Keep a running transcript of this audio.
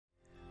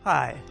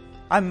Hi,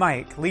 I'm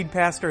Mike, lead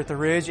pastor at The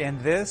Ridge,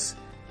 and this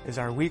is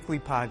our weekly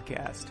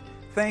podcast.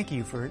 Thank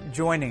you for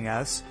joining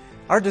us.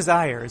 Our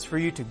desire is for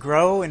you to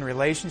grow in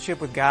relationship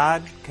with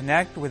God,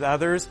 connect with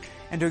others,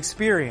 and to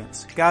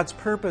experience God's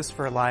purpose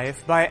for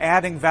life by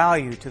adding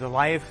value to the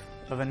life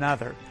of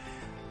another.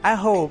 I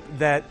hope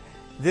that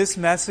this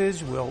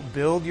message will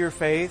build your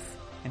faith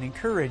and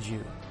encourage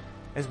you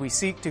as we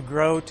seek to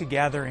grow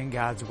together in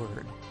God's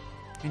Word.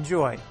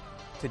 Enjoy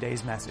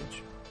today's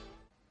message.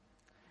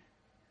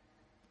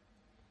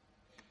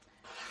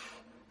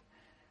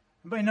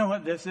 Anybody know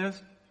what this is?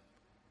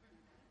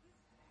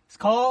 It's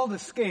called a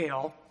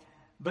scale,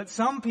 but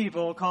some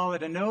people call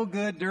it a no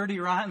good, dirty,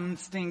 rotten,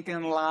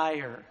 stinking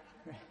liar.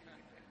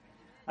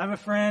 I have a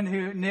friend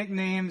who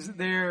nicknames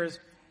theirs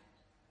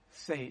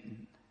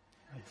Satan.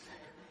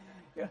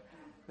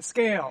 A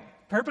scale.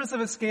 Purpose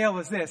of a scale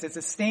is this. It's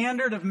a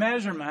standard of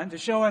measurement to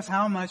show us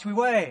how much we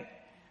weigh.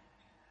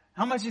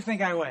 How much do you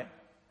think I weigh?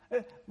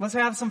 Let's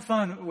have some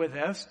fun with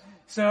this.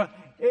 So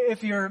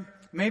if you're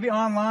maybe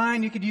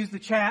online, you could use the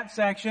chat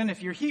section.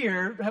 If you're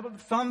here, have a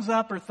thumbs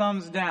up or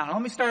thumbs down.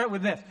 Let me start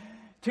with this.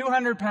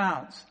 200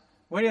 pounds.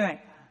 What do you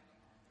think?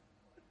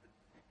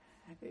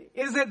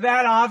 Is it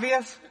that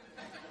obvious?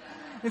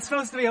 It's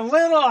supposed to be a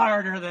little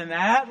harder than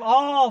that.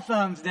 All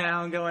thumbs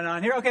down going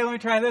on here. Okay, let me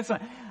try this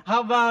one.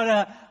 How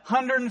about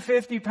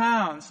 150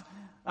 pounds?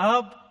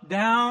 Up,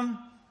 down.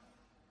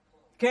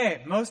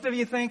 Okay, most of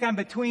you think I'm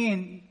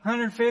between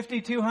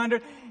 150,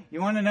 200. You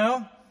want to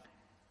know?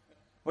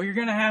 Well, you're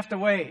going to have to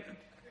wait.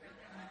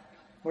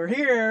 We're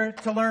here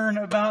to learn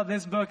about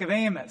this book of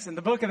Amos. And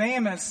the book of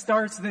Amos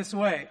starts this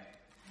way.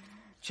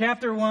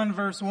 Chapter 1,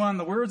 verse 1,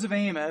 the words of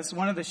Amos,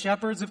 one of the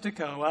shepherds of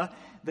Tekoa,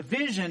 the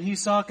vision he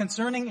saw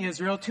concerning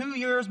Israel 2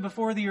 years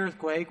before the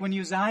earthquake, when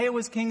Uzziah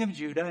was king of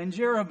Judah and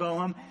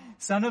Jeroboam,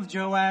 son of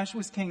Joash,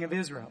 was king of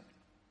Israel.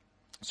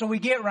 So we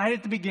get right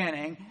at the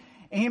beginning.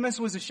 Amos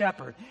was a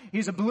shepherd.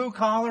 He's a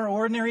blue-collar,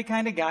 ordinary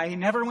kind of guy. He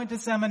never went to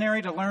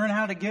seminary to learn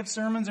how to give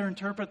sermons or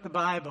interpret the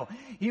Bible.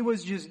 He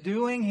was just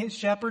doing his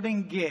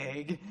shepherding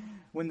gig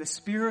when the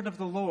Spirit of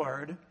the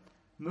Lord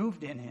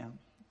moved in him.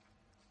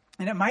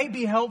 And it might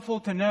be helpful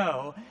to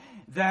know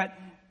that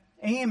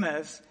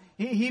Amos,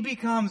 he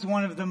becomes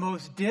one of the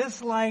most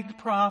disliked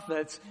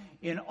prophets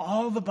in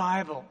all the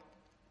Bible.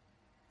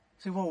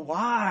 You say, well,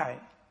 why?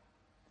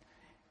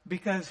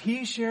 Because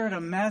he shared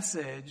a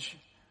message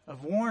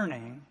of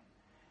warning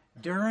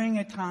during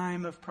a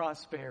time of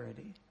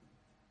prosperity.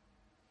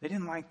 They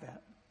didn't like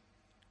that.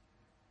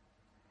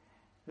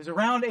 It was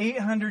around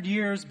 800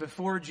 years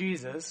before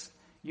Jesus.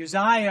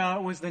 Uzziah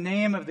was the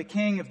name of the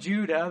king of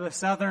Judah, the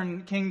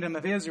southern kingdom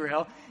of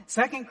Israel.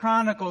 2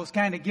 Chronicles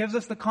kind of gives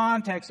us the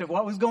context of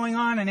what was going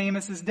on in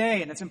Amos's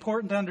day, and it's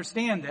important to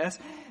understand this.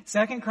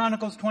 2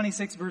 Chronicles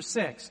 26, verse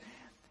 6.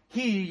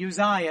 He,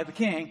 Uzziah, the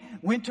king,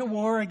 went to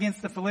war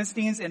against the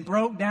Philistines and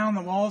broke down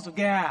the walls of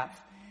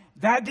Gath.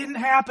 That didn't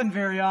happen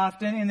very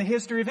often in the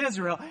history of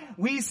Israel.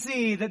 We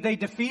see that they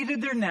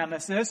defeated their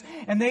nemesis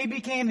and they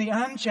became the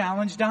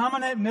unchallenged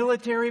dominant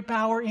military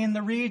power in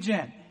the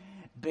region.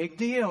 Big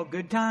deal.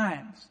 Good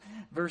times.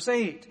 Verse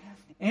 8.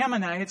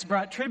 Ammonites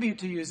brought tribute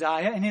to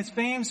Uzziah, and his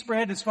fame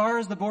spread as far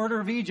as the border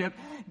of Egypt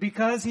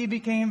because he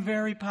became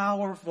very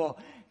powerful.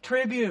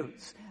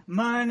 Tributes,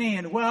 money,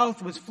 and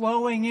wealth was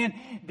flowing in.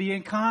 The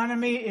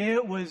economy,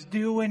 it was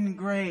doing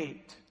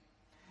great.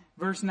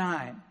 Verse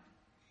 9.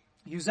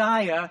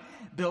 Uzziah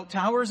built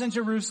towers in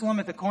Jerusalem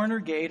at the corner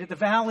gate, at the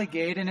valley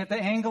gate, and at the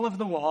angle of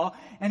the wall,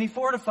 and he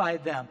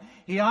fortified them.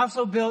 He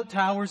also built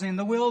towers in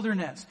the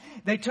wilderness.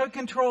 They took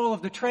control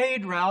of the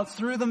trade routes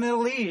through the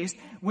Middle East,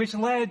 which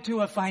led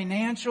to a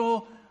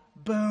financial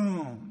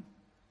boom.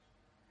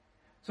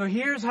 So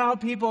here's how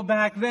people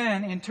back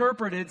then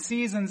interpreted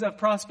seasons of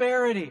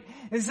prosperity.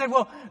 They said,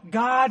 well,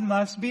 God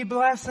must be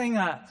blessing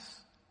us.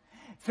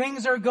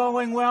 Things are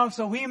going well,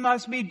 so we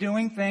must be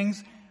doing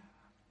things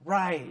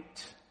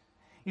right.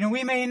 You know,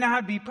 we may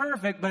not be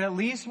perfect, but at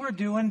least we're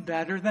doing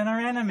better than our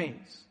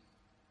enemies.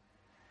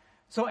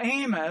 So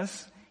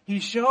Amos, he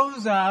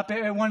shows up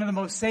at one of the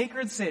most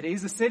sacred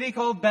cities, a city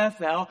called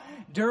Bethel,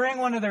 during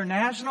one of their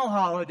national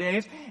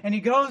holidays, and he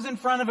goes in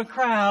front of a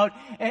crowd,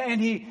 and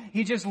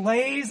he just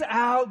lays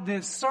out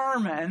this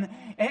sermon,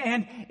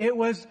 and it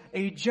was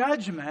a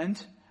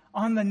judgment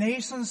on the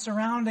nations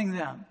surrounding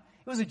them.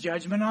 It was a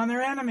judgment on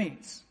their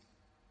enemies.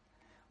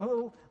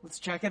 Well, let's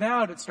check it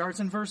out. It starts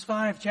in verse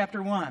 5,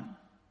 chapter 1.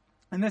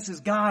 And this is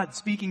God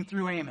speaking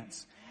through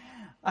Amos.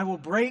 I will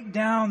break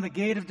down the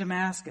gate of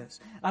Damascus.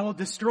 I will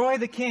destroy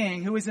the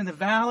king who is in the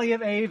valley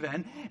of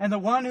Avon and the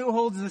one who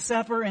holds the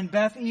scepter in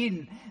Beth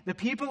Eden. The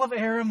people of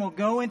Aram will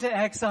go into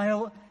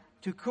exile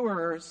to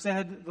Kir,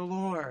 said the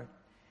Lord.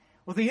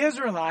 Well, the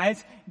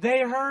Israelites,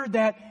 they heard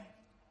that.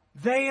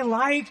 They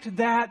liked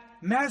that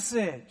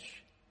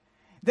message.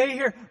 They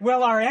hear,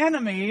 well, our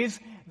enemies,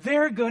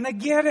 they're going to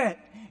get it.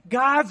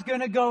 God's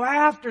going to go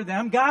after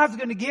them. God's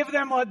going to give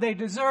them what they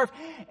deserve.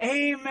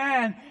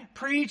 Amen.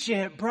 Preach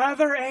it,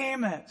 Brother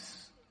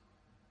Amos.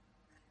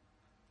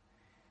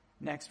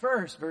 Next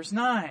verse, verse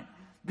 9.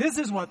 This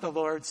is what the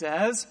Lord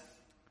says.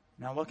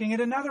 Now looking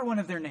at another one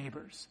of their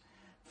neighbors.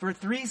 For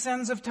 3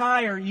 sins of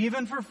Tyre,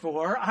 even for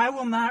 4, I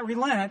will not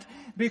relent,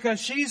 because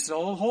she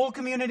sold whole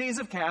communities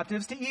of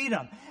captives to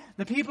Edom.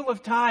 The people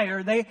of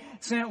Tyre, they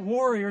sent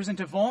warriors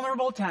into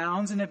vulnerable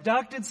towns and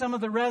abducted some of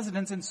the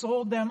residents and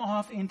sold them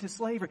off into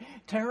slavery.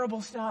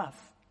 Terrible stuff.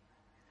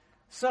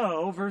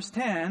 So, verse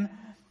 10,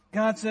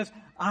 God says,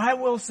 I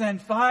will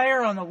send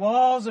fire on the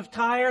walls of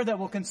Tyre that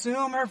will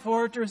consume her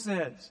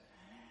fortresses.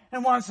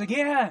 And once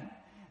again,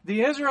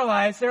 the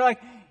Israelites, they're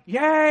like,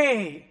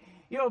 yay!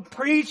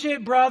 Preach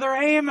it, brother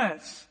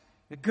Amos.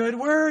 The good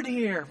word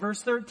here.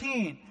 Verse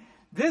 13.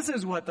 This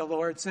is what the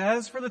Lord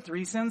says for the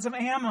 3 sins of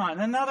Ammon,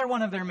 another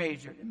one of their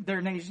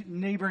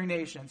neighboring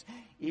nations,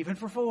 even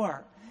for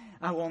 4.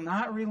 I will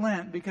not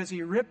relent, because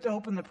he ripped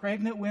open the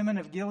pregnant women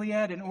of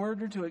Gilead in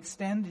order to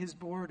extend his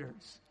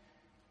borders.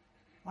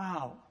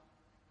 Wow.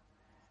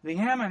 The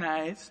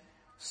Ammonites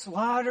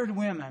slaughtered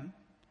women,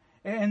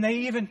 and they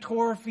even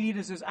tore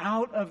fetuses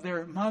out of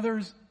their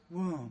mother's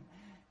womb.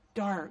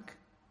 Dark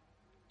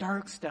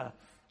stuff.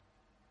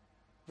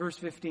 Verse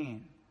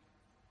 15.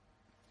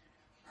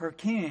 Her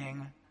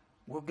king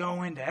will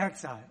go into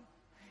exile.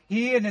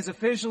 He and his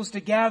officials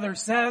together,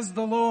 says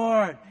the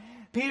Lord.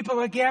 People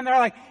again, they're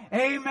like,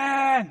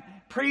 amen.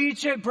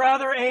 Preach it,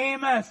 brother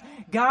Amos.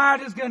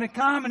 God is going to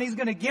come and he's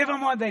going to give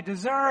them what they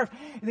deserve.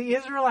 The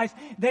Israelites,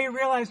 they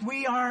realize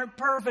we aren't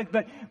perfect,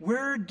 but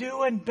we're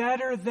doing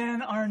better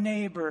than our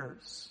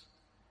neighbors.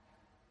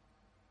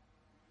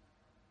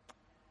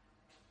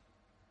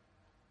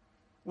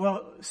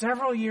 Well,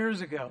 several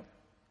years ago,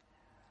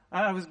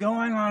 I was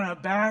going on a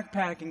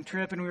backpacking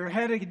trip, and we were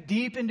headed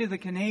deep into the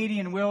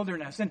Canadian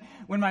wilderness. And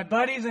when my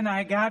buddies and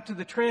I got to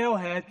the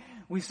trailhead,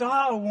 we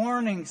saw a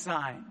warning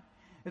sign.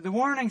 The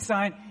warning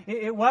sign,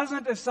 it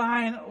wasn't a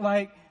sign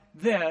like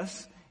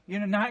this,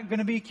 not going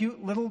to be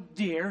cute little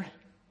deer.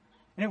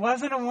 And it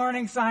wasn't a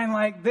warning sign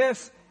like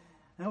this,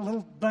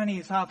 little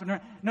bunnies hopping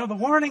around. No, the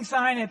warning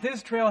sign at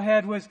this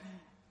trailhead was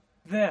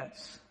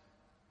this.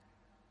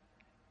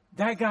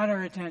 That got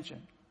our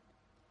attention.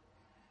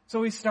 So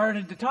we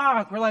started to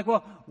talk. We're like,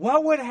 well,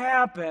 what would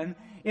happen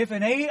if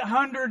an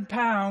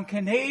 800-pound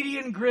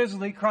Canadian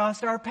grizzly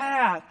crossed our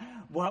path?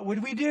 What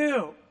would we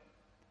do?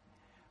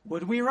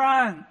 Would we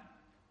run?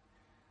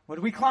 Would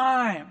we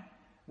climb?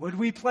 Would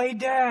we play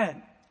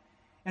dead?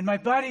 And my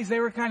buddies, they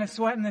were kind of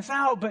sweating this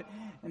out, but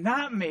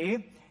not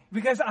me,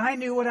 because I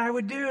knew what I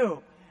would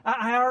do.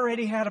 I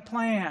already had a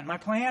plan.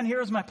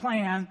 Here's my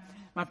plan.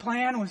 My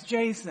plan was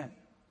Jason.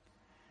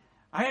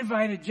 I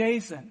invited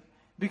Jason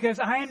because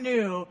I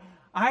knew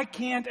I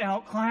can't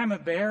out-climb a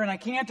bear, and I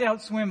can't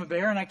out-swim a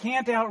bear, and I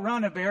can't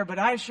outrun a bear, but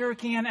I sure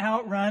can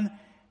outrun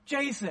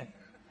Jason.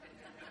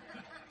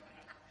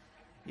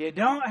 You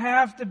don't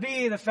have to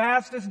be the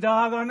fastest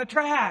dog on the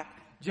track.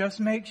 Just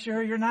make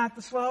sure you're not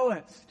the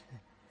slowest.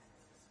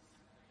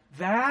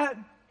 That's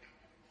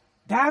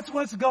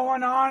what's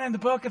going on in the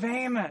book of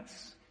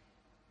Amos.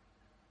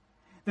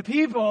 The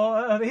people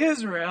of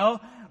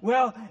Israel,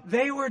 well,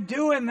 they were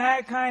doing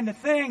that kind of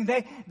thing.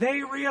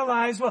 They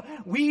realized, well,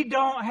 we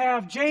don't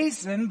have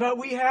Jason, but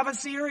we have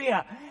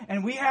Assyria,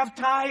 and we have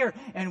Tyre,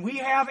 and we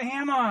have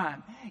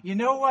Ammon. You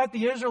know what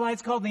the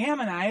Israelites called the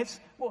Ammonites?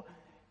 Well,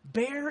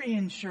 bear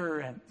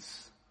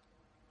insurance.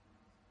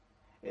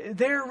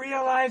 They're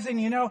realizing,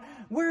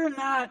 we're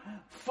not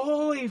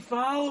fully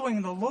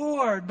following the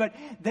Lord, but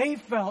they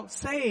felt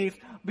safe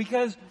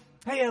because,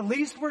 hey, at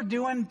least we're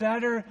doing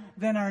better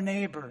than our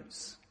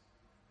neighbors.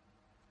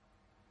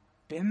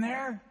 Been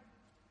there?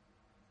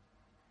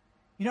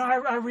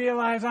 I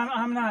realize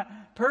I'm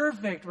not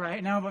perfect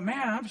right now, but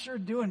man, I'm sure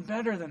doing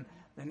better than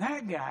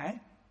that guy.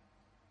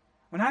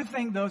 When I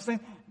think those things,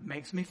 it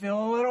makes me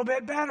feel a little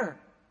bit better.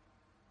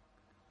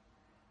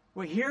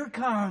 Well, here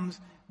comes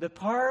the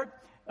part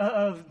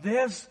of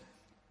this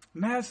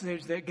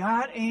message that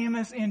got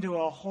Amos into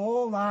a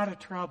whole lot of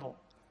trouble.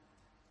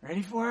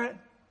 Ready for it?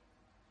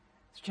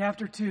 It's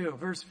chapter 2,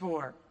 verse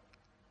 4.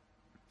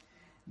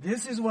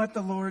 This is what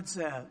the Lord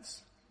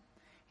says.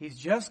 He's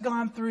just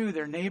gone through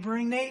their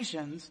neighboring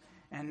nations,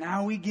 and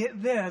now we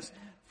get this,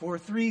 for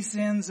 3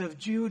 sins of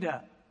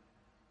Judah.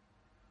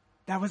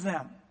 That was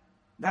them.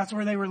 That's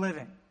where they were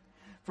living.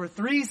 For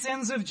 3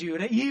 sins of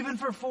Judah, even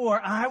for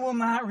 4, I will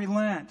not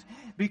relent,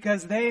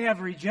 because they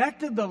have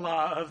rejected the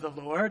law of the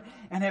Lord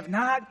and have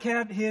not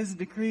kept his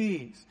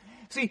decrees.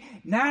 See,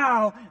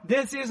 now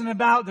this isn't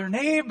about their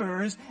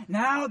neighbors.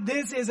 Now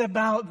this is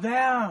about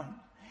them.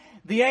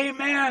 The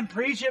amen,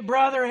 preach it,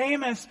 brother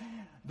Amos,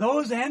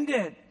 those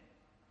ended.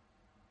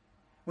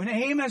 When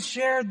Amos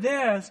shared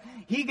this,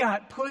 he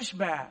got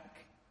pushback.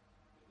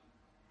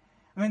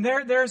 I mean,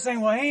 they're saying,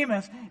 well,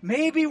 Amos,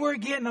 maybe we're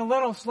getting a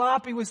little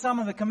sloppy with some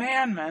of the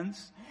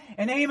commandments.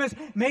 And Amos,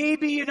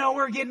 maybe,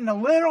 we're getting a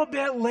little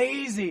bit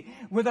lazy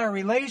with our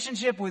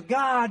relationship with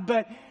God,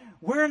 but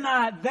we're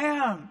not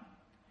them.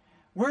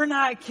 We're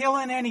not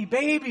killing any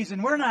babies,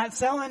 and we're not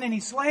selling any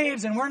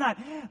slaves, and we're not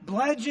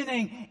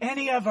bludgeoning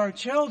any of our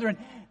children.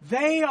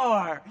 They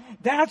are.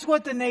 That's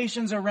what the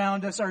nations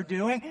around us are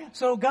doing.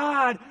 So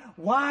God,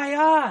 why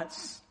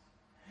us?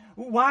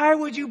 Why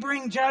would you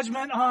bring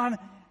judgment on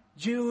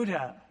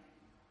Judah?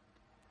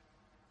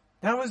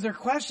 That was their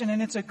question,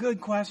 and it's a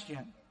good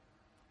question.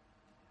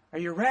 Are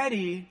you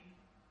ready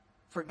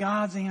for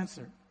God's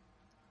answer?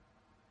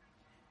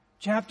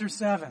 Chapter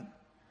 7,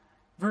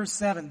 verse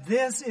 7.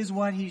 This is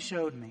what he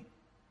showed me.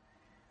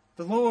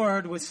 The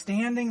Lord was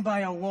standing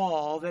by a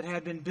wall that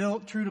had been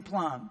built true to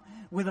plumb,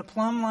 with a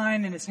plumb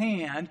line in his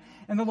hand,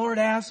 and the Lord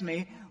asked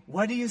me,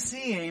 "What do you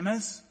see,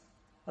 Amos?"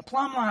 "A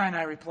plumb line,"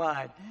 I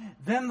replied.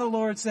 Then the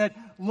Lord said,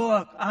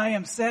 "Look, I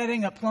am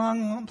setting a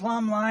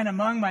plumb line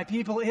among my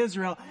people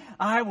Israel.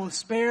 I will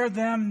spare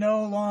them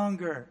no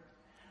longer."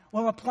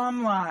 Well, a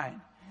plumb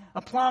line.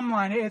 A plumb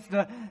line. It's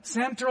the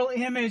central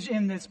image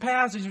in this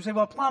passage. You say,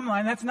 well, a plumb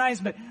line, that's nice,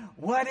 but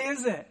what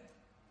is it?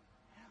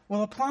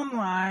 Well, a plumb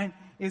line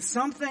is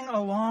something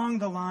along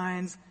the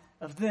lines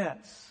of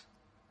this.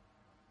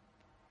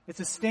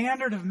 It's a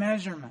standard of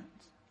measurement.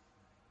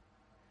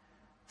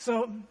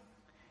 So,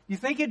 you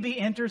think it'd be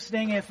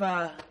interesting if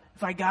I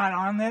got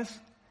on this?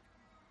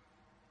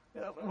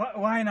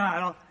 Why not?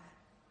 I'll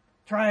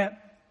try it.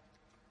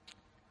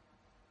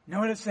 You know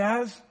what it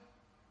says?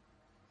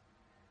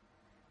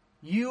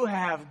 You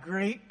have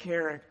great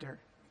character.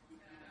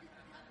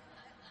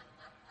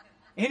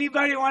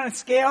 Anybody want a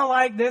scale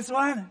like this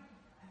one?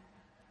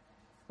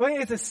 Well,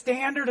 it's a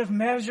standard of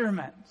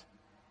measurement.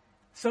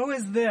 So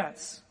is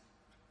this.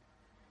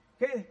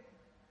 Okay.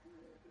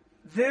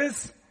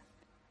 This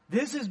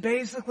is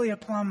basically a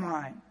plumb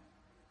line.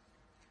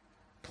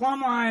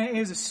 Plumb line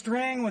is a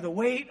string with a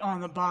weight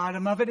on the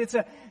bottom of it. It's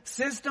a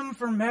system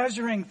for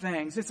measuring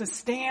things. It's a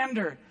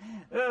standard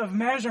of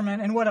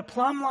measurement. And what a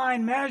plumb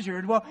line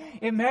measured, well,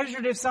 it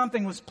measured if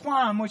something was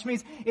plumb, which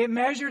means it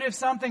measured if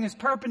something is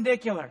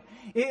perpendicular.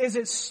 Is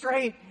it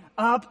straight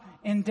up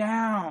and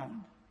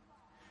down?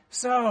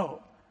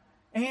 So,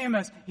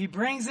 Amos, he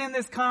brings in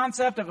this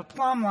concept of a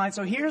plumb line.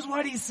 So here's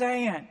what he's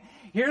saying.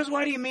 Here's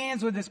what he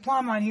means with this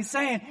plumb line. He's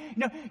saying,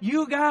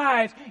 you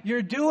guys,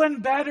 you're doing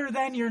better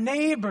than your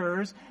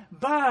neighbors,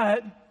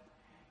 but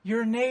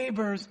your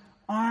neighbors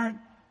aren't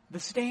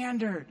the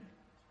standard.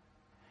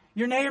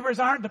 Your neighbors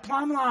aren't the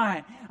plumb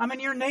line. I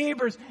mean, your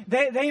neighbors,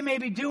 they may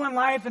be doing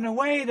life in a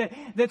way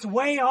that's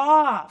way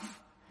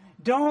off.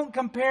 Don't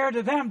compare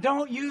to them.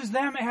 Don't use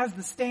them as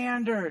the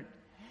standard.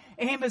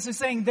 Amos is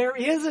saying there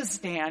is a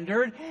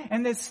standard,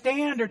 and this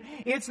standard,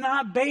 it's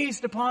not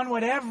based upon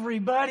what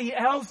everybody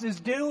else is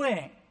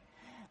doing.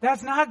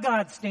 That's not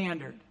God's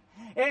standard.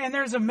 And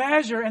there's a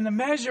measure, and the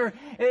measure,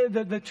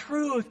 the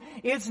truth,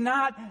 it's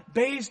not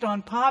based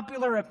on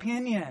popular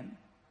opinion.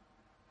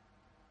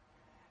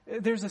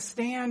 There's a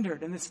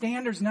standard, and the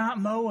standard's not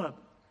Moab.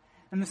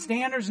 And the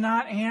standard's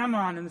not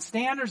Ammon, and the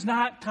standard's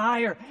not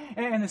Tyre,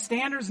 and the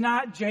standard's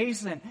not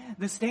Jason.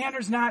 The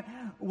standard's not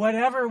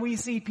whatever we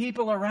see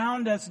people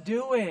around us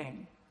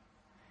doing.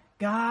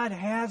 God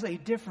has a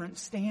different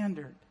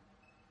standard.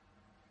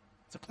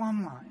 It's a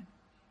plumb line.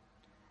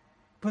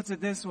 Puts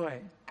it this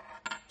way.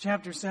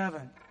 Chapter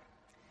 7.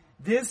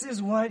 This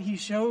is what he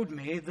showed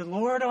me, the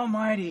Lord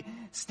Almighty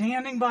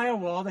standing by a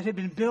wall that had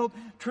been built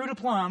true to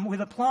plumb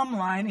with a plumb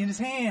line in his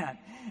hand.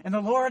 And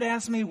the Lord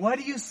asked me, "What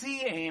do you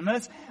see,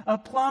 Amos?" "A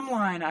plumb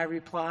line," I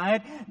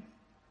replied.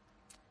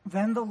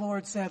 Then the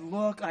Lord said,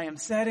 "Look, I am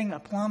setting a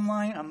plumb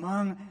line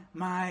among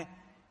my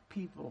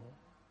people."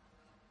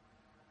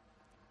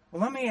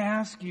 Well, let me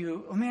ask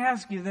you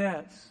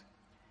this.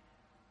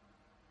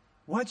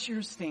 What's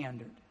your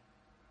standard?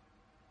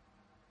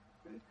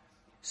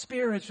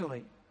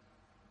 Spiritually.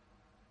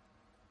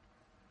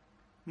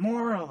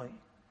 Morally.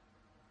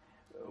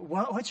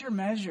 What's your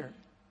measure?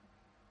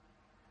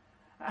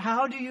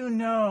 How do you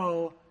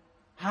know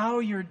how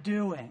you're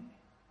doing?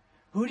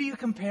 Who do you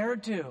compare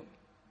to?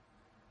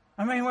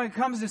 I mean, when it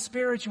comes to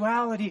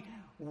spirituality,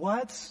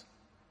 what's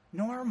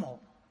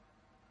normal?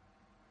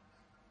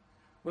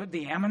 What,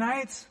 the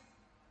Ammonites?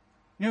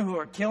 Who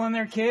are killing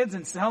their kids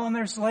and selling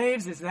their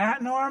slaves? Is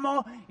that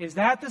normal? Is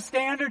that the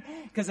standard?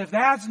 Because if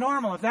that's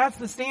normal, if that's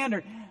the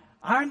standard,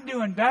 I'm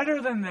doing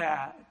better than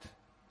that.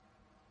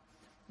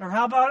 Or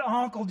how about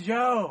Uncle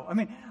Joe? I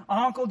mean,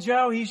 Uncle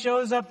Joe, he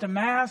shows up to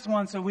Mass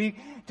once a week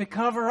to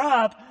cover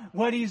up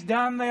what he's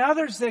done the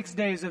other 6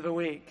 days of the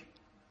week.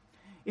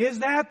 Is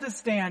that the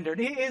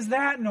standard? Is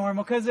that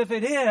normal? Because if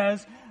it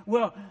is,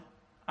 well,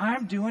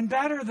 I'm doing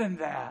better than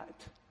that.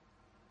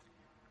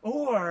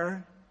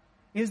 Or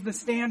is the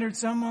standard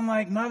someone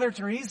like Mother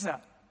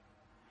Teresa?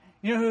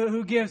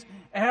 Who gives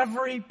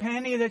every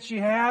penny that she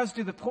has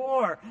to the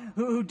poor,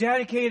 who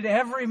dedicated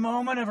every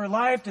moment of her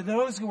life to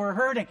those who were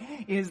hurting.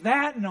 Is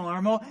that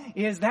normal?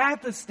 Is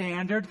that the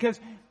standard? Because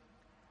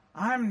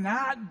I'm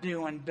not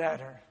doing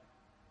better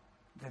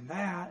than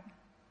that.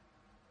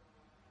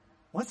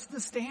 What's the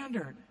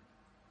standard?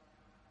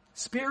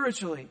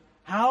 Spiritually,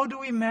 how do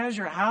we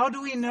measure? How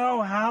do we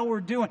know how we're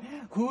doing?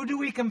 Who do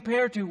we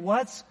compare to?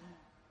 What's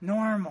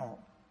normal?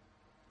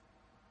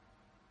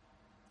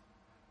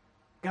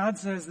 God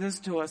says this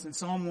to us in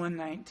Psalm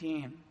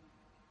 119,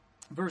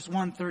 verse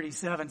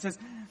 137. It says,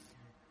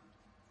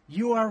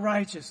 "You are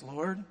righteous,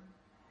 Lord,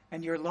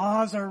 and your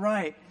laws are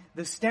right.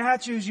 The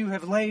statutes you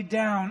have laid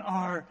down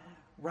are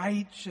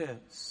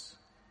righteous."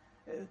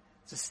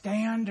 It's a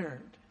standard.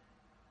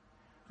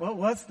 Well,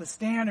 what's the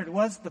standard?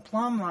 What's the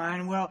plumb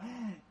line? Well,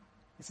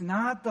 it's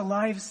not the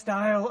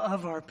lifestyle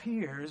of our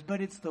peers,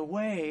 but it's the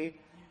way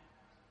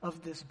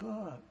of this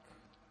book.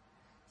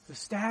 It's the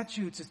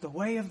statutes. It's the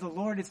way of the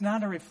Lord. It's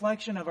not a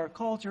reflection of our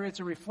culture.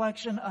 It's a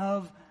reflection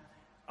of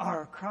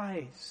our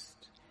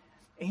Christ.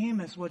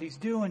 Amos, what he's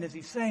doing is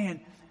he's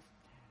saying,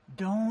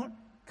 don't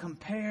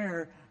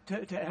compare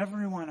to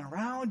everyone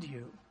around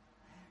you.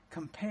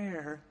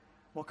 Compare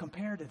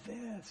to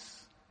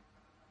this.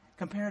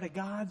 Compare to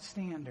God's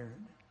standard.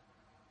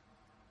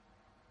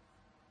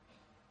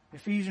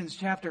 Ephesians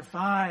chapter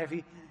 5,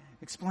 he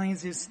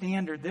explains his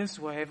standard this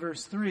way,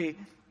 verse 3,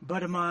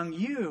 but among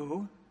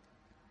you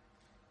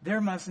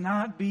there must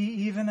not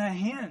be even a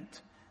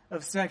hint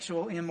of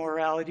sexual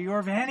immorality or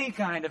of any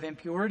kind of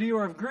impurity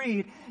or of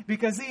greed,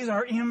 because these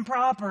are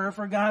improper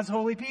for God's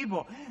holy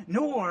people.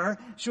 Nor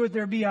should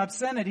there be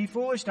obscenity,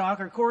 foolish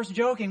talk, or coarse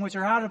joking, which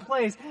are out of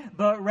place,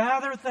 but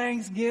rather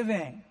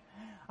thanksgiving.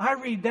 I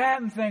read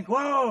that and think,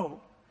 whoa,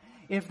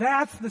 if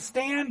that's the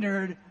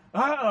standard,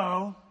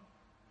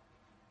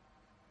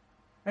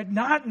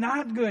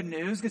 Not good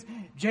news, because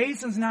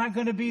Jason's not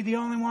going to be the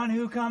only one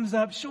who comes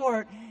up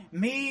short.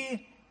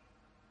 Me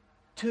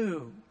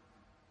too.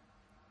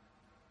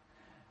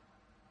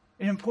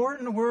 An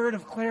important word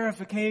of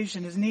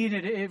clarification is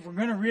needed if we're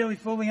going to really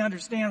fully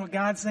understand what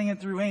God's saying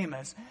through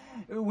Amos.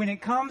 When it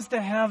comes to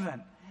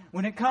heaven,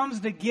 when it comes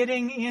to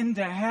getting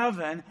into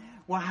heaven,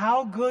 well,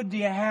 how good do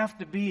you have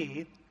to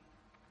be?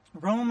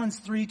 Romans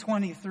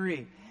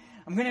 3:23.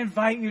 I'm going to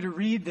invite you to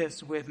read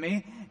this with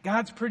me.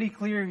 God's pretty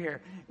clear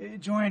here.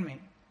 Join me.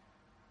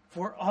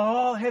 For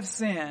all have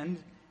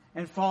sinned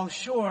and fall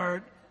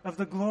short of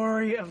the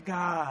glory of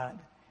God.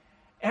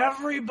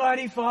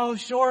 Everybody falls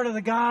short of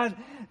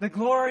the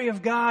glory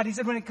of God. He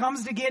said when it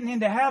comes to getting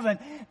into heaven,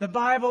 the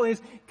Bible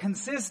is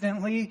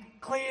consistently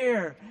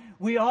clear.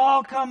 We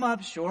all come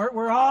up short.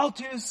 We're all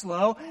too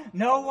slow.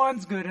 No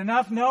one's good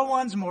enough. No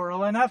one's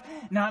moral enough.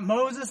 Not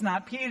Moses,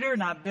 not Peter,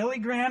 not Billy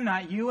Graham,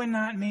 not you and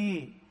not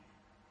me.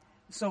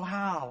 So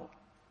how?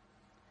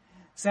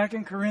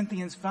 2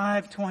 Corinthians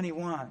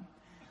 5:21.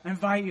 I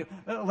invite you,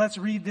 let's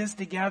read this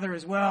together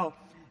as well.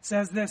 It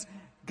says this,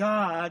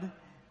 God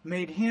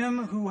made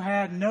him who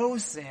had no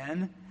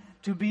sin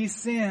to be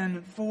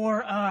sin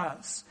for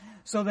us,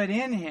 so that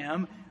in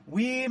him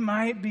we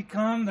might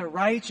become the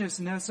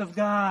righteousness of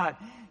God.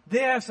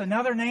 This,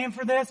 another name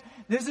for this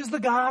is the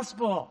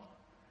gospel.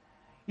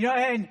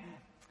 And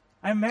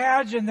I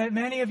imagine that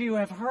many of you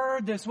have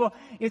heard this. Well,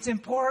 it's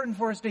important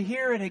for us to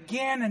hear it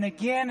again and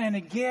again and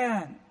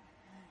again.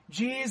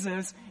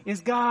 Jesus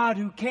is God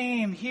who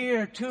came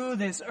here to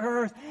this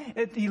earth.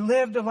 He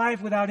lived a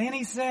life without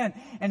any sin,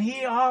 and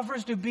He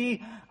offers to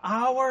be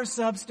our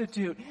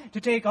substitute,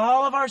 to take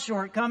all of our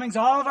shortcomings,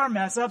 all of our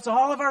mess-ups,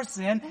 all of our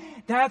sin.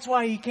 That's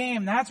why He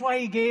came. That's why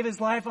He gave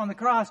His life on the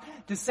cross,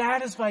 to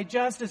satisfy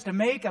justice, to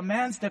make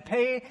amends, to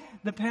pay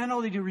the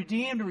penalty, to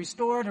redeem, to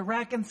restore, to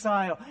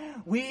reconcile.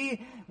 We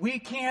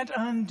can't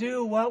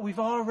undo what we've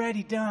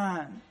already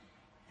done.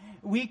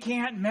 We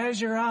can't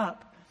measure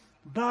up,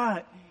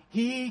 but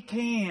He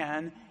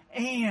can,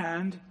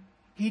 and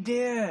He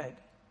did.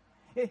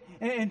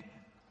 And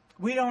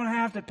we don't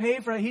have to pay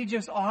for it. He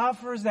just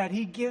offers that.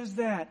 He gives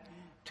that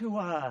to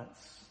us.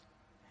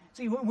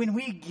 See, when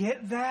we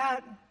get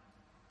that,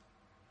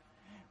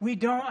 we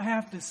don't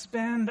have to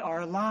spend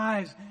our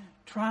lives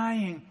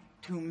trying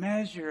to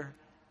measure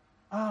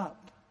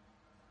up.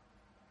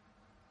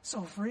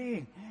 So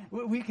freeing.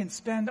 We can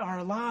spend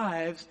our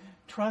lives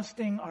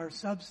trusting our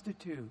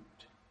substitute.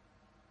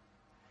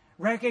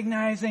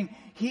 Recognizing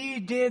He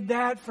did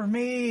that for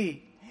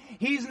me.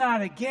 He's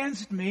not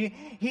against me.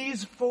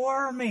 He's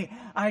for me.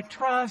 I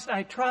trust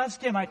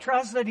Him. I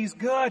trust that He's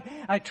good.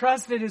 I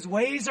trust that His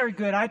ways are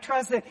good. I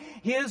trust that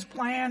His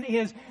plan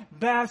is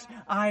best.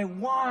 I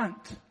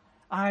want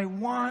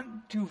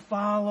to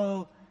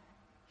follow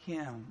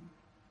Him.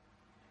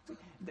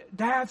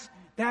 That's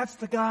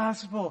the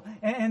gospel,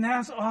 and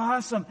that's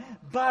awesome.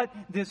 But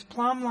this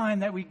plumb line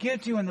that we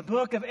get to in the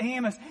book of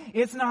Amos,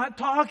 it's not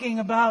talking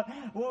about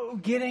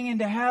getting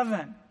into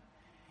heaven.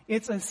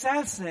 It's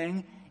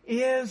assessing,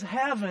 is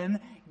heaven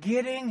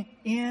getting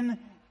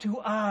into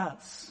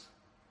us?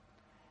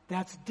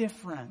 That's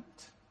different.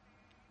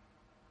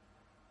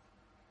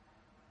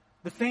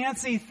 The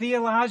fancy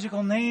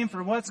theological name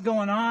for what's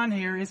going on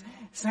here is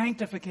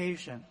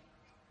sanctification.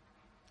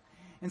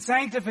 And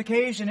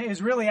sanctification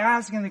is really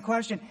asking the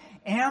question,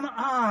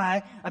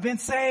 I've been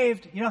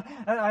saved,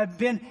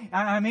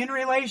 I'm in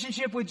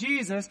relationship with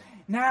Jesus,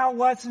 now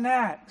what's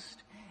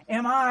next?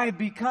 Am I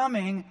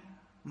becoming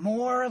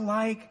more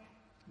like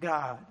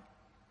God?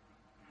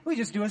 We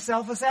just do a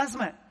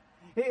self-assessment.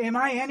 Am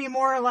I any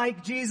more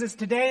like Jesus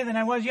today than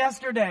I was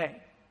yesterday?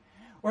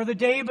 Or the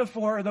day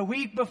before, or the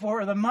week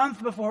before, or the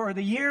month before, or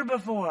the year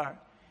before?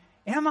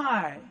 Am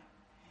I?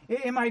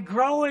 Am I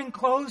growing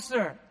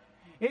closer?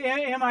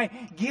 Am I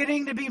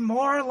getting to be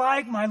more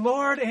like my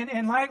Lord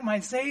and like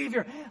my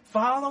Savior,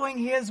 following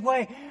His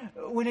way?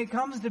 When it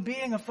comes to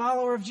being a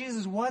follower of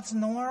Jesus, what's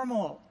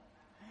normal?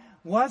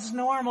 What's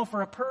normal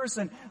for a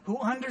person who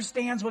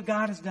understands what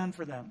God has done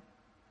for them?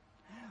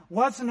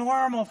 What's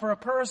normal for a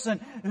person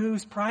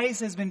whose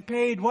price has been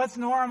paid? What's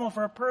normal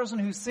for a person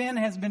whose sin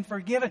has been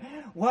forgiven?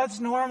 What's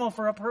normal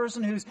for a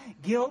person whose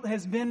guilt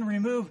has been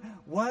removed?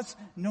 What's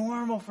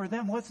normal for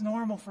them? What's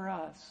normal for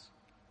us?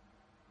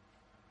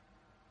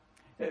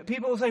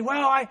 People will say,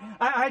 well,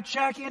 I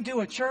check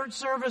into a church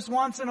service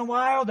once in a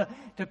while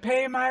to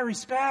pay my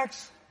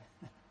respects.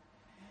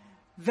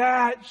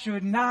 That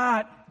should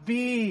not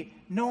be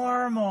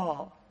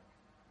normal.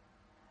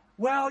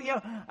 Well,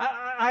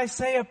 I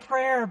say a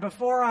prayer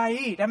before I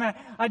eat. I mean,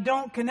 I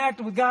don't connect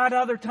with God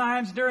other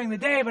times during the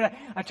day, but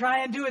I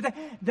try and do it.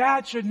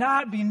 That should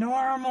not be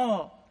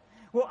normal.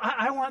 Well,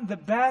 I want the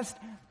best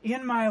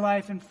in my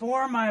life and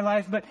for my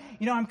life, but,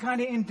 I'm kind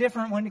of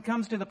indifferent when it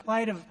comes to the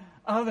plight of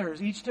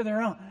others, each to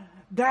their own.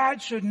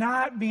 That should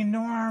not be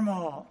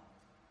normal.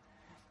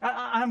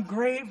 I'm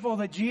grateful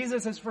that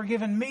Jesus has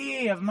forgiven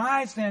me of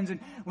my sins and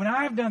when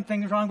I've done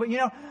things wrong. But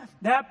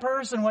that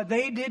person, what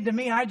they did to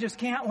me, I just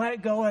can't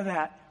let go of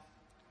that.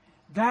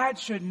 That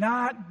should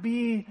not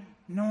be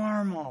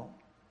normal.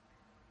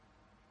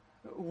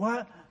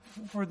 What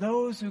for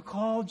those who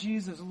call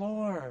Jesus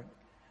Lord?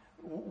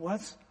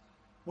 What's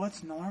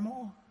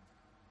normal?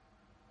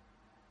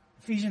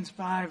 Ephesians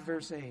 5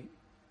 verse 8.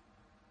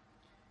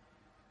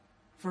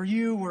 For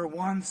you were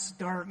once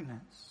darkness,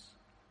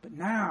 but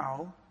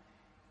now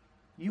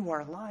you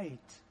are light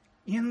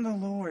in the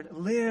Lord.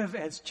 Live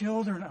as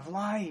children of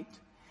light.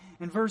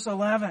 In verse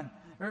 11,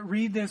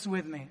 read this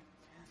with me. It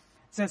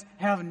says,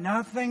 have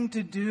nothing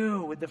to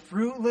do with the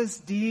fruitless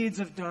deeds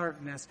of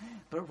darkness,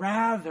 but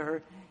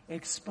rather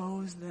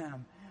expose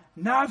them.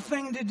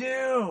 Nothing to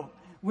do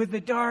with the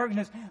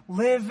darkness.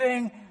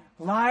 Living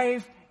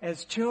life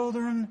as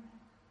children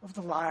of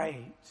the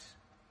light.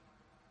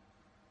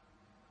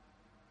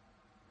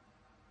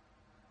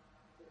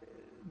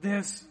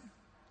 This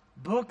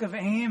book of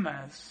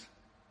Amos,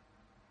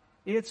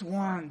 it's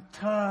one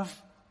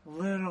tough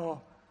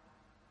little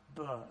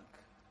book.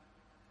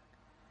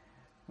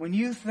 When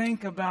you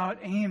think about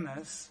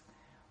Amos,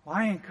 well,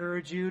 I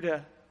encourage you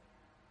to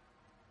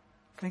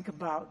think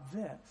about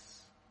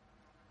this.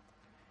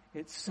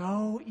 It's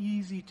so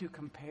easy to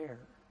compare.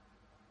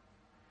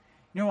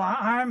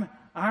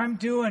 I'm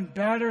doing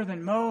better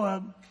than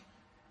Moab,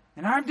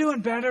 and I'm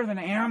doing better than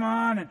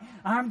Ammon, and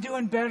I'm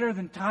doing better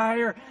than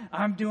Tyre,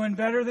 I'm doing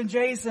better than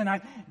Jason,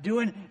 I'm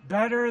doing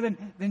better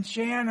than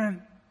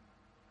Shannon.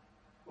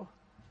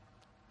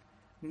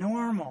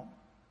 Normal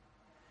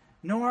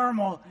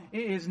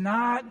is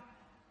not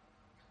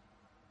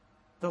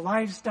the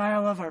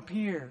lifestyle of our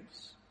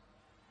peers.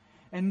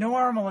 And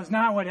normal is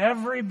not what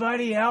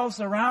everybody else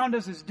around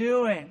us is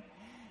doing.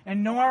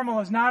 And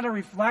normal is not a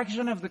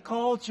reflection of the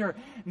culture.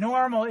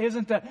 Normal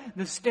isn't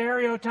the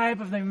stereotype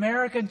of the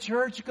American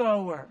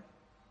churchgoer.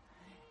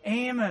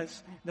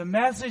 Amos, the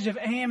message of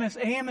Amos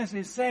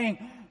is saying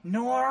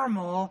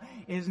normal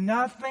is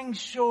nothing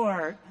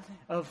short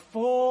of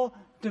full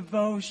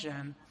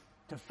devotion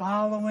to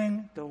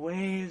following the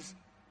ways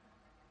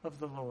of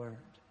the Lord.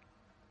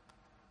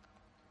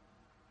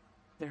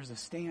 There's a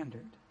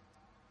standard.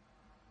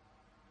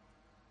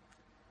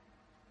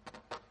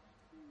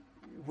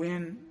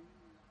 When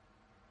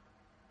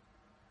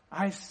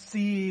I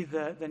see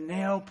the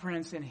nail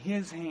prints in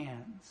his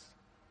hands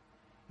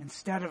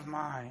instead of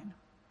mine,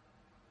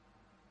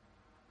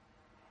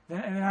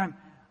 then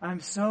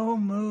I'm so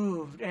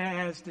moved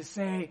as to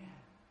say,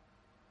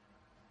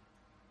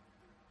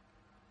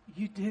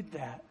 you did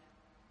that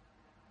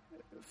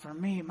for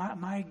me.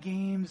 My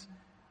games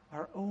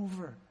are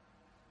over.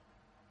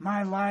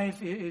 My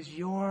life is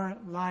your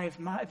life.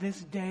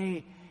 This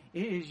day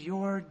is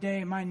your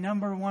day. My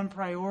number one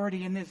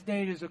priority in this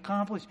day is to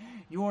accomplish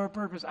your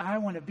purpose. I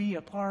want to be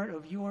a part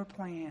of your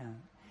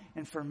plan.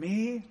 And for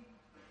me,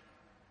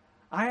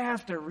 I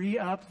have to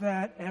re-up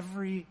that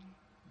every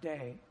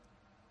day.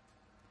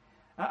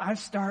 I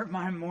start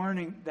my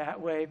morning that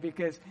way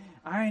because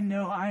I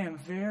know I am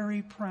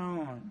very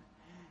prone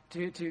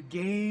to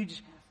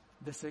gauge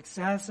the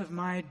success of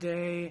my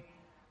day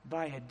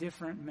by a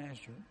different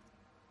measure.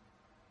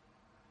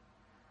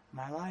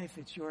 My life,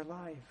 it's your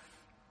life.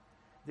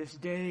 This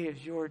day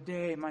is your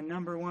day. My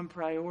number one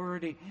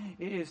priority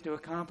is to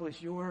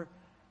accomplish your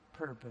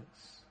purpose.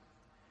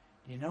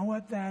 Do you know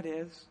what that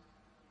is?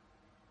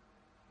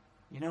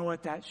 You know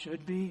what that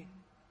should be?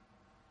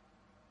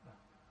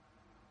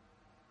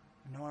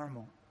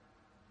 Normal.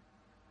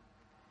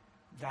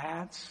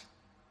 That's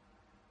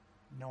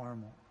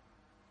normal.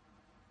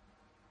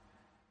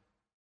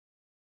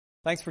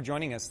 Thanks for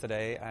joining us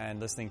today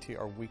and listening to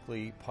our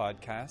weekly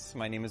podcast.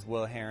 My name is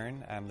Will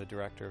Heron. I'm the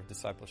Director of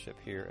Discipleship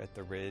here at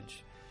The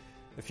Ridge.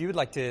 If you would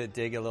like to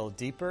dig a little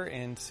deeper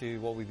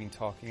into what we've been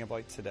talking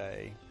about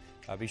today,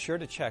 be sure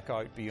to check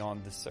out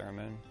Beyond the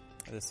Sermon.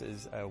 This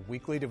is a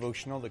weekly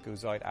devotional that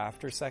goes out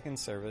after second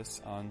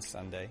service on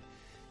Sunday.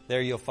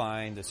 There you'll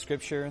find the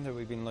scripture that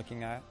we've been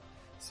looking at,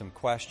 some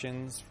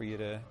questions for you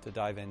to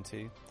dive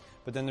into.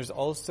 But then there's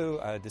also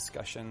a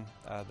discussion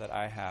that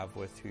I have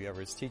with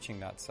whoever is teaching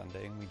that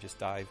Sunday, and we just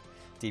dive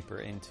deeper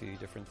into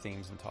different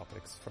themes and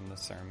topics from the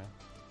sermon.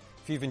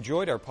 If you've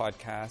enjoyed our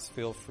podcast,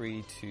 feel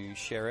free to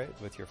share it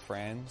with your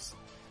friends,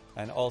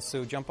 and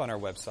also jump on our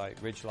website,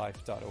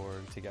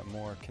 ridgelife.org, to get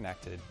more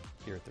connected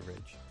here at the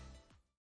Ridge.